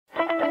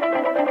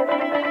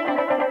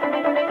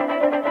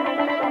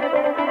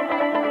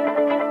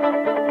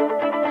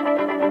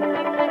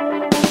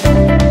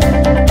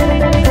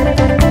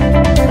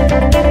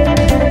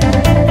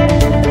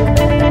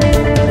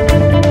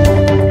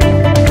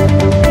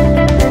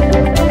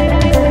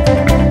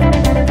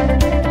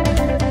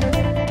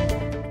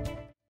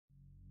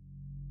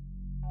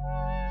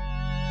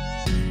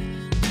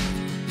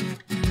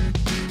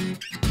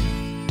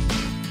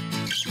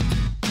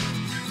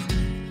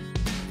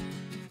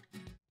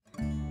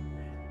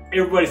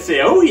Everybody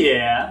say, oh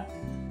yeah.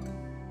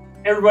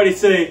 Everybody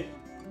say,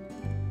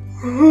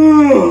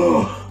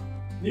 oh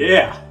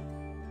yeah.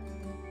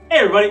 Hey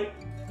everybody,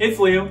 it's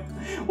Leo.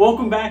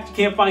 Welcome back to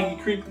Camp Boggy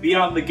Creek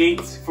Beyond the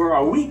Gates for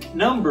our week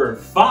number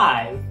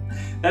 5.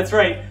 That's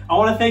right, I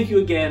want to thank you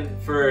again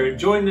for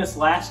joining us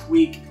last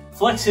week,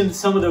 flexing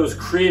some of those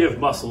creative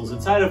muscles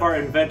inside of our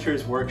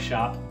Inventors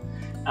Workshop.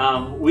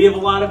 We have a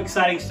lot of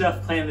exciting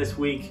stuff planned this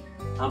week,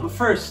 but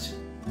first,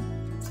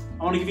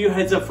 I want to give you a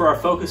heads up for our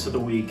focus of the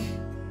week.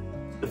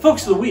 The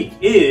focus of the week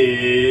is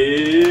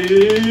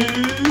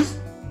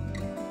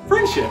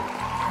friendship.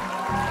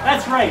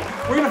 That's right,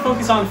 we're going to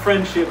focus on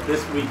friendship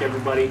this week,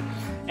 everybody.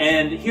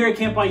 And here at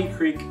Camp Boggy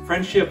Creek,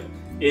 friendship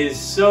is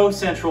so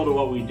central to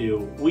what we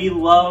do. We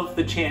love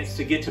the chance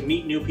to get to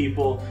meet new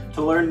people,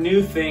 to learn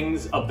new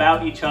things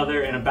about each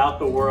other and about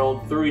the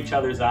world through each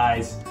other's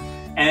eyes.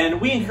 And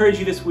we encourage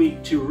you this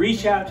week to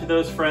reach out to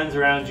those friends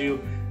around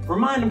you,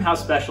 remind them how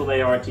special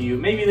they are to you.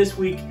 Maybe this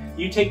week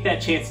you take that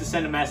chance to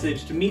send a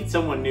message to meet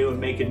someone new and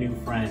make a new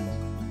friend.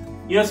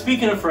 You know,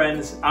 speaking of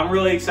friends, I'm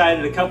really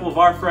excited. A couple of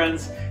our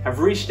friends have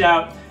reached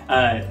out.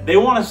 They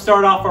want to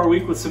start off our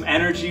week with some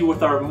energy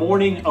with our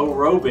morning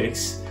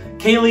aerobics.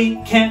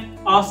 Kaylee, Kent,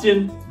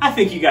 Austin, I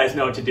think you guys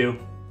know what to do.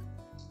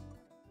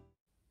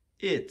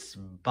 It's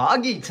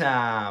boggy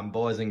time,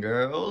 boys and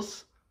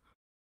girls.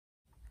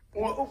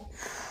 Whoa.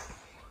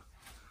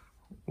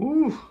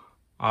 Ooh.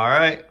 All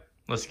right,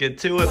 let's get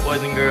to it,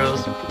 boys and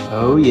girls.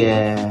 Oh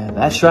yeah,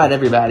 that's right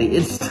everybody.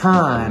 It's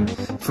time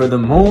for the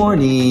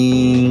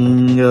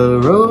morning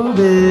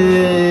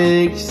aerobics.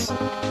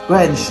 Go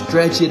ahead and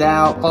stretch it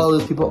out. Follow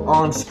those people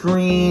on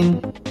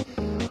screen.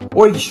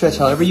 Or you can stretch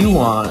however you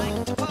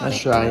want.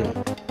 That's right.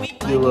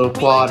 Do a little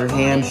quad or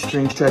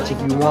hamstring stretch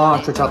if you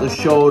want. Stretch out the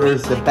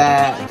shoulders, the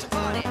back.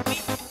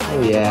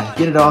 Oh yeah,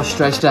 get it all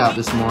stretched out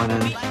this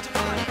morning.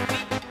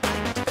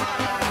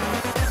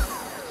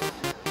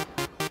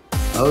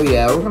 Oh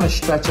yeah, we're gonna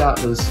stretch out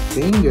those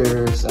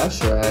fingers.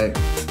 That's right.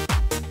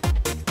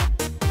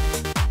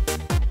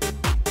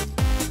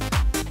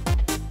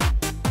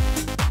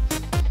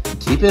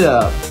 Keep it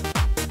up.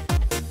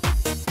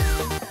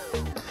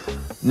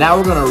 Now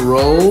we're gonna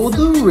roll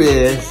the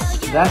wrists.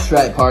 That's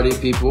right, party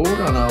people. We're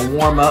gonna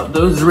warm up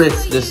those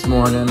wrists this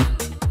morning.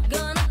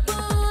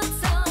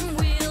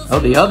 Oh,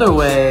 the other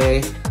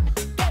way.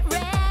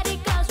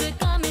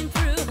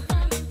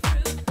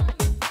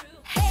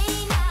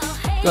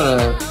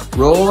 Gonna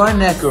roll our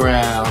neck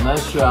around.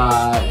 That's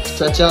right.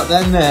 Stretch out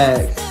that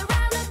neck.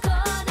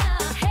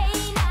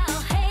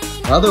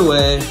 Other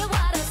way.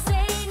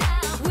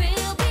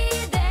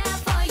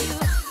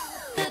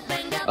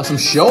 Oh, some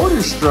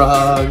shoulder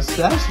shrugs.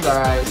 That's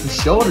right. Some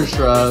shoulder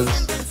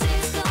shrugs.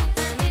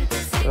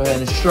 Go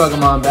ahead and shrug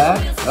them on back.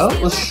 Oh,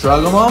 let's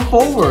shrug them on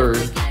forward.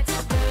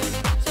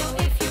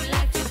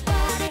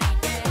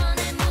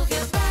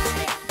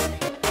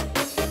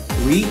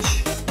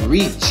 Reach,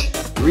 reach,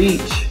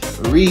 reach,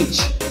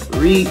 reach,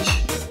 reach,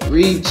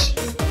 reach.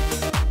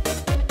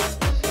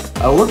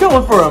 Oh, we're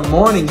going for a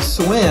morning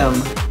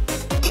swim.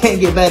 Can't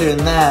get better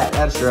than that.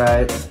 That's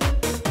right.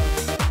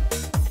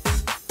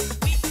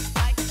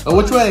 Oh,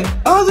 which way?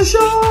 Oh, the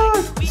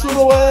shark! Swim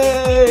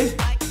away!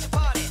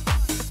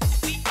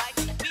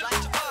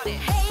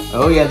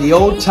 Oh yeah, the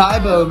old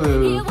Tybo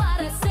move.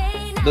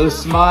 Those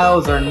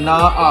smiles are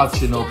not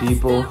optional,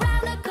 people.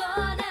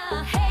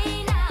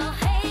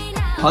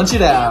 Punch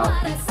it out.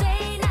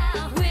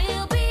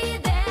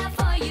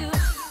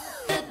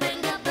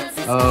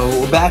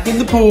 Oh, we're back in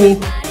the pool.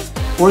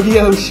 Or the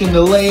ocean,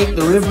 the lake,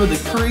 the river, the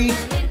creek,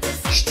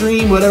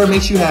 stream, whatever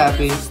makes you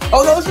happy.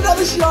 Oh, no, it's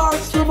another shark!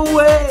 Swim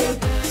away!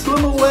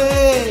 Swim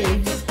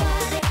away!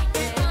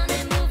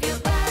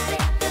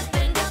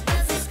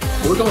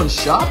 We're going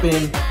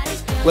shopping.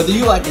 Whether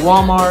you like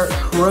Walmart,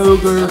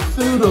 Kroger,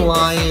 Food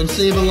Alliance,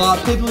 Save a Lot,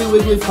 Piggly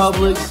Wiggly,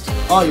 Publix,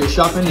 all your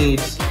shopping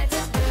needs.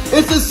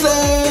 It's a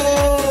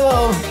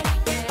sale!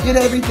 Get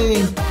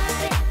everything.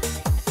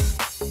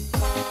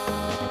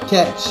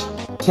 Catch,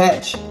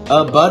 catch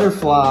a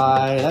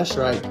butterfly. That's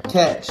right.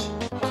 Catch,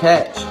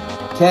 catch,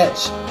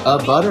 catch a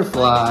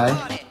butterfly.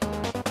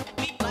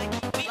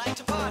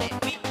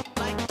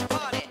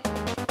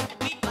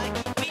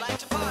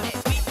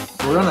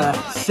 We're gonna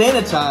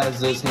sanitize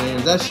those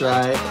hands. That's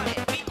right.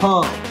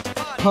 Pump,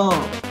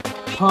 pump,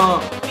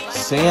 pump,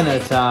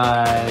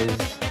 sanitize.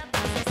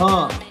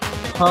 Pump,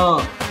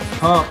 pump,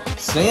 pump,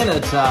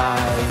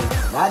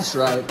 sanitize. That's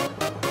right.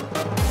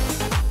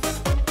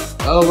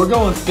 Oh, we're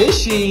going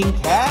fishing,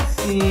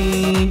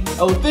 casting.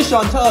 Oh, fish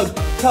on tug,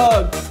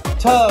 tug,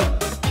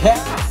 tug,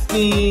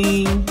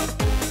 casting.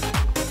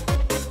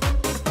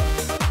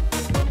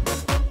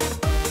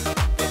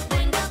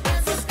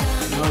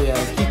 Oh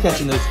yeah, keep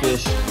catching those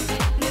fish.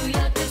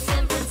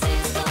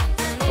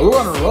 Oh, we're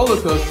on a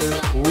roller coaster.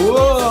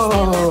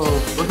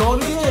 Whoa! We're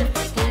going again.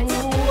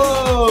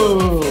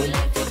 Whoa!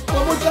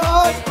 One more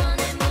time.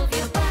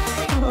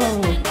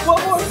 Oh,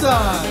 one more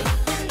time.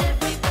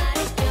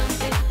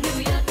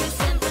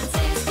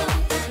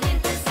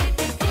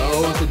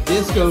 Oh, it's a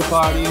disco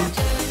party.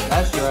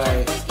 That's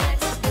right.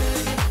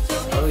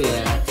 Oh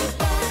yeah.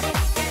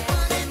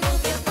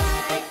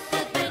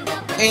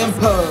 and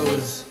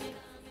pose.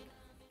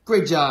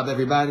 Great job,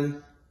 everybody.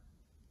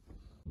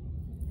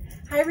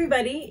 Hi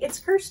everybody, it's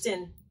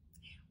Kirsten.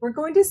 We're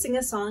going to sing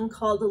a song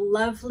called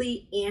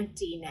Lovely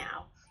Auntie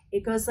now.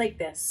 It goes like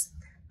this.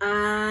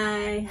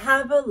 I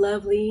have a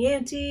lovely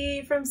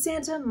auntie from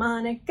Santa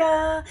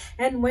Monica,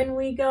 and when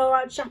we go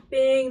out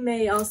shopping,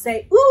 they all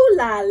say, ooh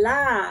la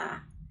la.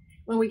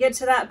 When we get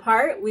to that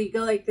part, we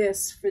go like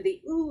this for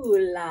the ooh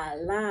la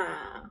la.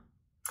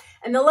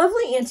 And the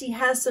lovely auntie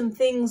has some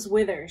things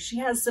with her. She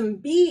has some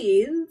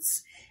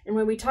beads, and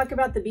when we talk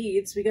about the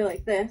beads, we go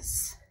like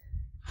this.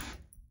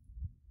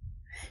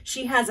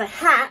 She has a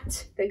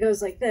hat that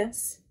goes like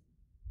this.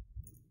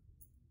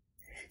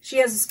 She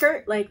has a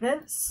skirt like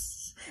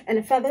this and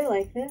a feather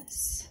like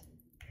this.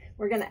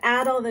 We're going to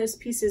add all those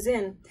pieces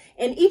in.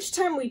 And each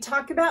time we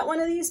talk about one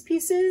of these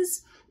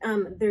pieces,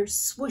 they're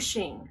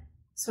swooshing.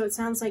 So it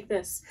sounds like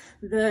this.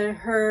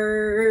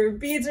 Her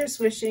beads are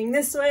swishing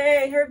this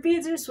way, her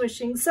beads are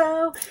swishing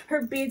so,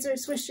 her beads are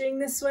swishing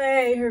this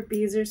way, her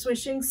beads are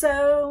swishing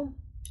so.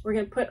 We're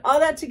going to put all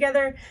that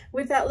together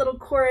with that little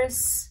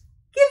chorus.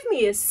 Give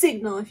me a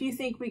signal if you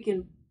think we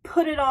can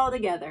put it all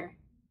together.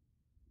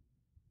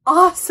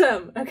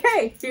 Awesome.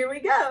 Okay, here we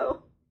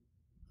go.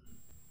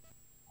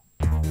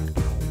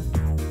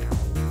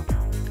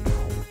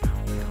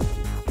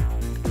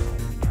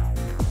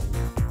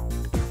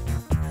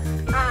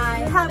 I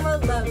have a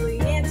lovely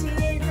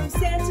auntie from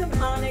Santa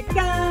Monica,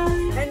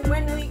 and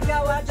when we go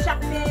out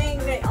shopping,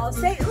 they all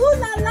say, ooh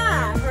la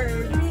la.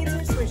 Her beads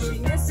are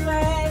swishing this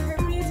way, her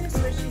beads are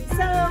swishing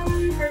so,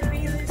 her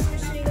beads are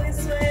swishing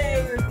this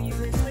way, her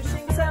beads are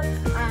swishing so.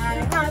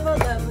 I have a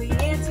lovely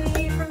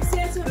auntie from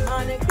Santa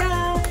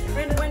Monica,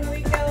 and when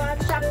we go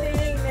out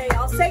shopping, they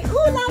all say,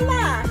 ooh la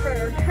la.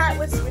 Her hat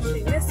was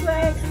swishing this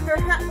way,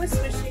 her hat was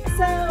swishing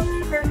so,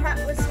 her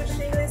hat was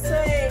swishing this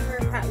way,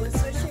 her hat was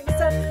swishing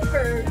so,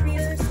 her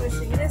beads are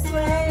swishing this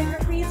way, her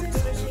beads are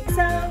swishing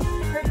so,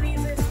 her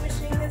beads are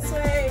swishing this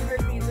way, her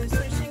beads are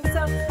swishing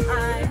so.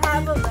 I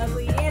have a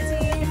lovely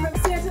auntie from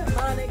Santa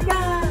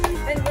Monica,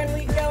 and when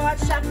we go out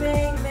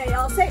shopping, they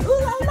all say,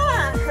 ooh la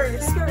la. Her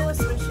skirt was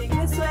swishing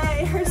this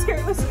way, her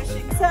skirt was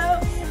swishing so,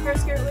 her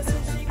skirt was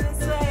swishing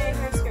this way,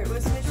 her skirt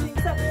was swishing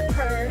so.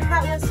 Her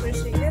hat was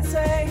swishing this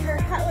way, her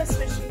hat was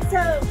swishing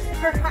so,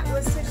 her hat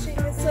was swishing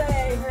this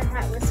way, her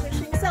hat was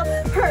swishing so.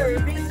 Her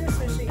beads are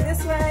swishing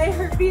this way,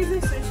 her beads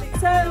are swishing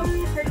so,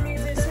 her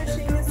beads are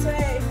swishing this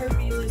way, her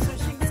beads are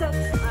swishing so.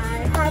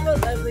 I have a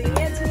lovely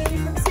auntie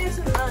from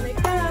Santa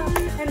Monica,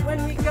 and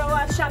when we go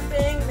out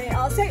shopping, they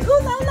all say, ooh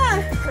la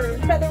la. Her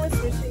feather was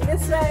swishing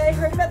this way,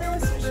 her feather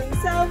was swishing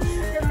so,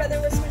 her feather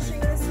was swishing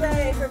this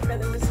way, her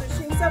feather was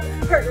swishing so.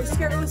 Her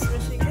skirt was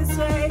swishing this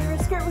way, her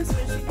skirt was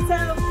swishing so,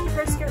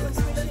 her skirt was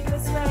swishing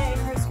this way,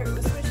 her skirt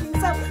was swishing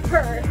so.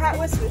 Her hat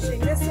was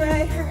swishing this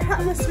way, her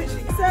hat was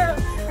swishing so,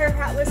 her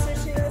hat was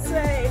swishing this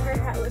way, her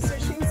hat was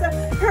swishing so.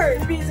 Her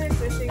beads are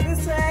swishing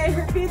this way,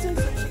 her beads are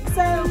swishing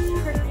so,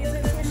 her beads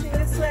are swishing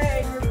this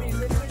way, her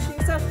beads are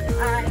swishing so.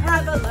 I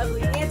have a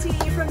lovely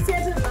auntie from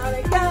Santa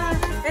Monica,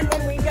 and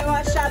when we go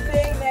out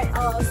shopping, they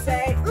all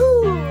say,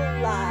 ooh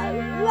la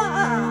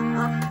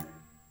la.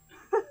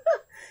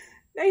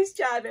 Nice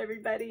job,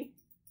 everybody.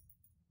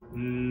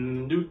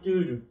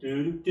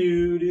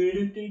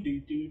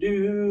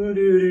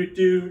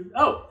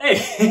 Oh,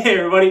 hey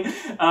everybody.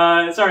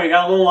 Sorry, I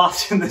got a little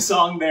lost in the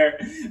song there.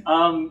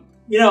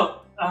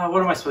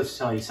 What am I supposed to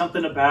tell you?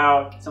 Something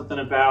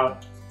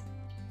about.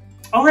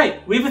 All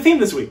right, we have a theme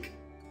this week.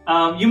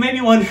 You may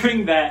be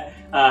wondering that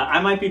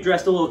I might be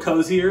dressed a little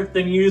cozier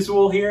than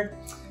usual here.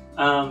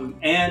 I'm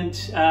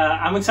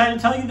excited to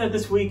tell you that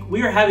this week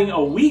we are having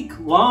a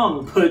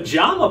week-long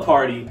pajama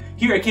party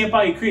here at Camp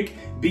Boggy Creek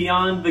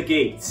beyond the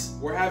gates.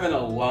 We're having a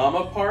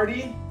llama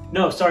party?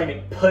 No, sorry,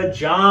 Nick,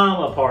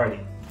 pajama party.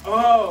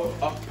 Oh,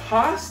 a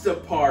pasta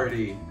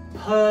party.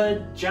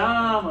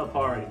 Pajama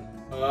party.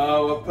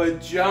 Oh, a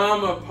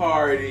pajama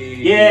party.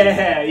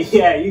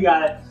 Yeah, you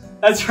got it.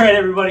 That's right,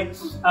 everybody.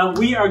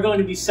 We are going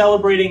to be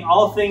celebrating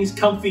all things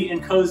comfy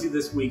and cozy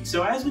this week.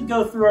 So as we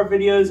go through our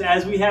videos,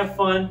 as we have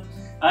fun,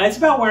 it's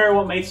about wearing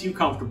what makes you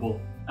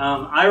comfortable.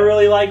 I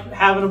really like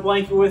having a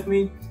blanket with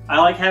me. I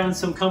like having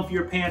some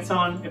comfier pants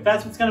on. If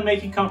that's what's going to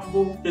make you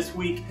comfortable this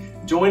week,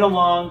 join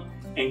along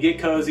and get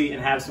cozy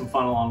and have some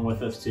fun along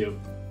with us too.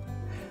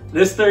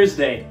 This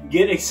Thursday,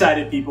 get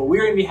excited people.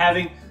 We're going to be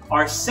having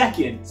our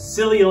second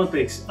Silly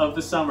Olympics of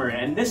the summer,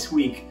 and this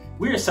week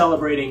we are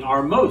celebrating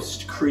our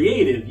Most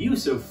Creative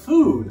Use of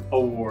Food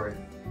Award.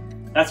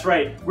 That's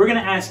right, we're going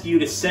to ask you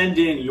to send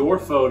in your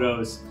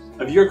photos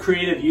of your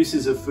creative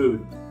uses of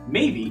food.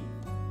 Maybe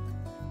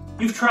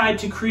you've tried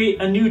to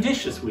create a new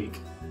dish this week.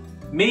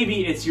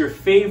 Maybe it's your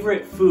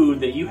favorite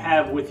food that you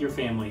have with your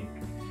family.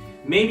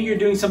 Maybe you're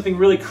doing something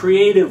really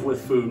creative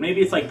with food.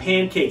 Maybe it's like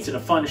pancakes in a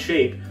fun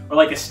shape, or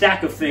like a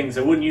stack of things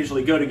that wouldn't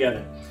usually go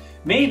together.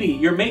 Maybe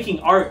you're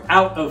making art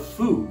out of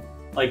food,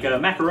 like a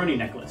macaroni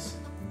necklace.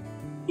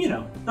 You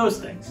know, those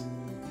things.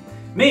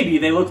 Maybe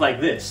they look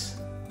like this,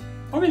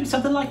 or maybe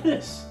something like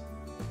this.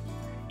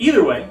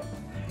 Either way,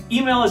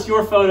 email us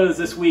your photos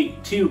this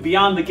week to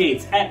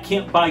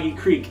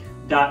beyondthegates@campboggycreek.com.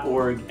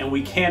 campboggykreek.org, and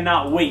we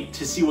cannot wait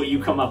to see what you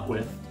come up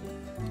with.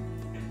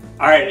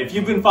 All right, if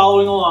you've been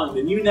following along,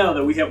 then you know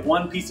that we have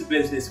one piece of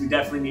business we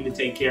definitely need to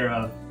take care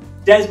of.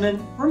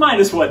 Desmond,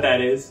 remind us what that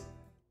is.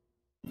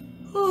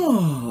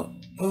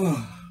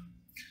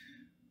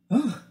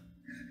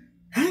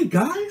 Hey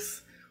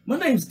guys, my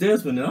name's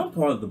Desmond and I'm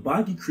part of the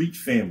Boggy Creek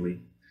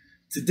family.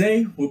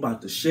 Today, we're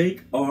about to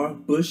shake our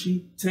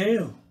bushy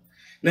tail.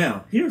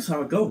 Now, here's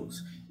how it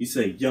goes. You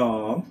say,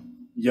 y'all,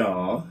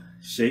 y'all,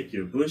 shake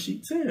your bushy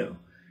tail.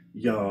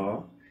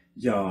 Y'all,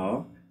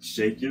 y'all,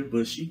 shake your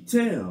bushy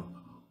tail.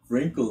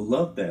 Wrinkle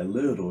up that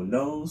little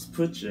nose,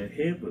 put your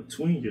head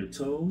between your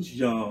toes.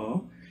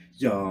 Y'all,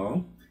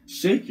 y'all,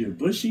 shake your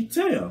bushy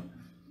tail.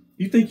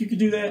 You think you can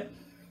do that?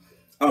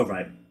 All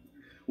right,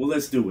 well,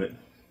 let's do it.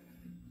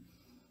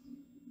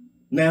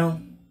 Now,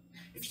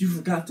 if you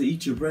forgot to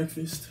eat your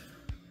breakfast,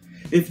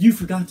 if you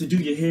forgot to do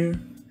your hair,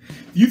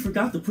 if you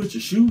forgot to put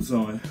your shoes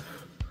on,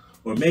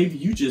 or maybe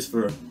you just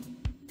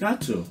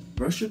forgot to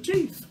brush your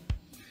teeth,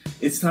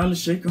 it's time to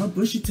shake our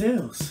bushy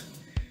tails.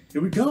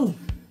 Here we go.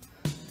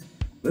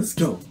 Let's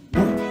go.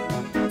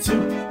 1,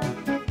 2,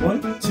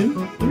 1,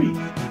 2, 3.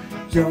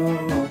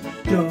 Y'all,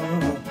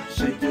 y'all,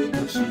 shake your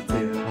bushy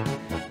tail.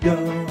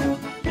 Y'all,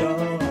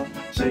 y'all,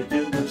 shake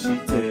your bushy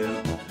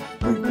tail.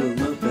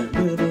 Wrinkle up that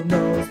little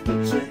nose,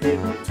 put your head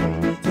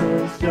between your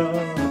toes.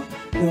 Y'all,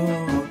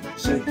 y'all,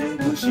 shake your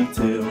bushy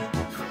tail.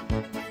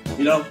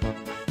 You know,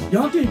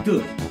 y'all did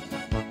good,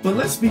 but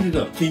let's speed it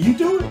up. Can you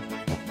do it?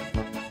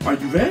 Are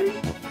you ready?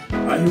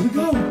 All right, here we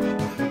go.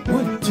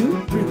 1,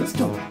 2, 3, let's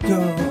go.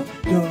 Y'all,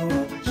 y'all,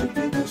 shake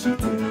your bushy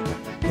tail.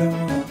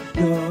 Y'all,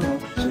 y'all,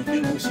 shake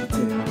your bushy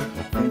tail.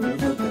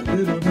 Wrinkle up that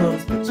little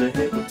nose, put your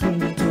head between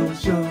your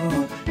toes.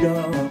 Y'all,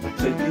 y'all,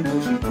 shake your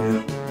bushy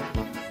tail.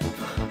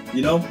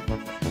 You know,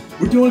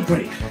 we're doing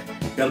great.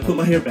 Gotta put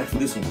my hair back for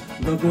this one.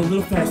 We're gonna go a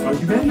little faster. Are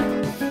you ready?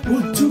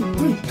 1, 2,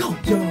 3, go.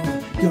 Y'all,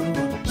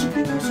 y'all, shake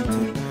your bushy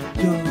tail.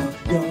 Y'all,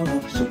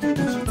 y'all, shake your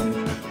bushy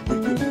tail.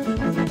 Wrinkle up that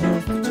little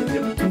nose, put your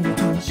head between your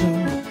toes.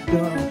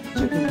 Y'all,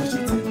 shake your bushy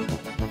tail.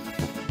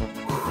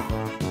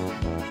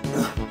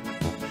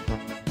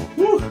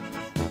 Whew.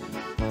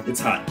 It's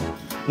hot.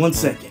 1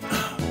 second.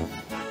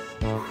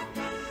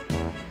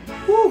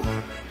 Whew.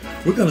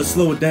 We're gonna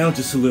slow it down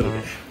just a little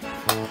bit.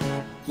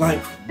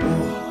 Like 1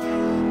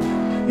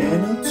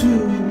 and a 2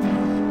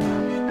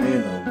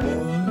 and a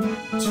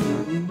 1,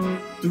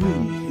 2, 3.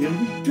 Here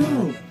we go.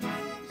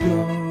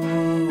 Y'all,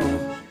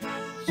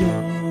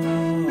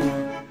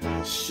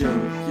 y'all,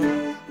 shake your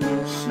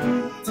bushy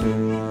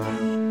tail.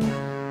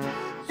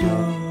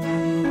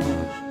 Y'all,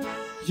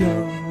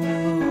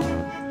 y'all,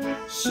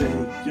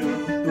 shake your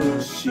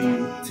bushy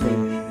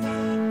tail.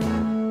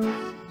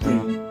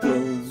 Wrinkle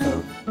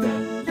up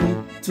that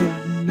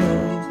little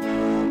nose,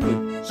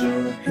 put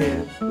your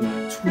head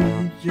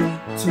between your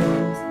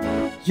toes.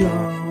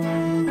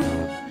 Y'all,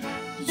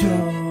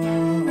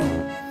 y'all,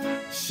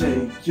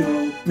 shake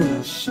your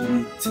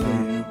bushy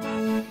tail.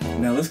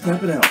 Now let's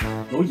clap it out.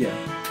 Oh yeah.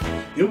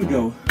 Here we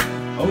go.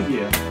 Oh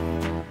yeah.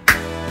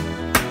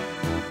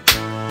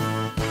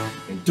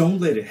 And don't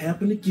let it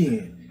happen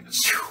again.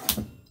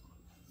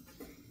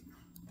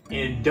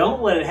 And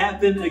don't let it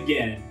happen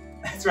again.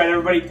 That's right,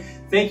 everybody.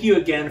 Thank you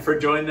again for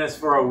joining us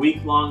for our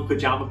week-long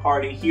pajama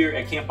party here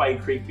at Camp Boggy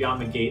Creek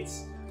Beyond the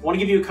Gates. I want to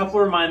give you a couple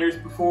of reminders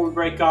before we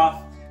break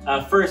off.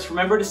 First,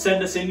 remember to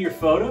send us in your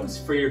photos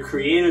for your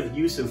creative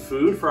use of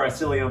food for our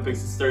Silly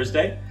Olympics this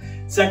Thursday.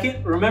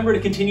 Second, remember to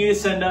continue to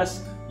send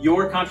us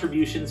your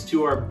contributions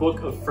to our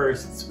Book of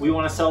Firsts. We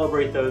want to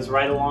celebrate those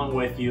right along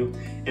with you.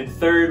 And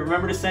third,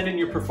 remember to send in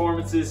your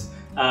performances,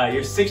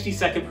 your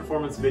 60-second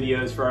performance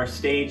videos for our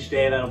stage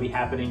day that'll be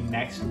happening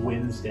next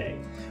Wednesday.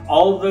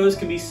 All of those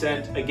can be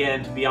sent,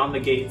 again, to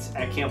beyondthegates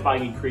at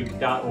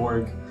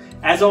campboggykreek.org.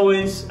 As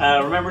always,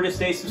 remember to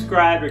stay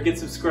subscribed or get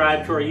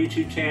subscribed to our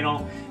YouTube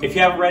channel. If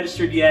you haven't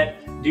registered yet,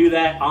 do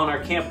that on our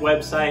camp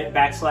website,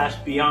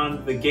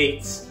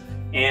 /beyondthegates.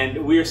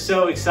 And we are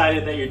so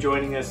excited that you're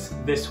joining us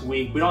this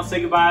week. We don't say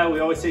goodbye,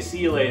 we always say see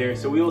you later.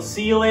 So we will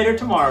see you later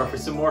tomorrow for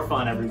some more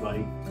fun,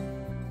 everybody.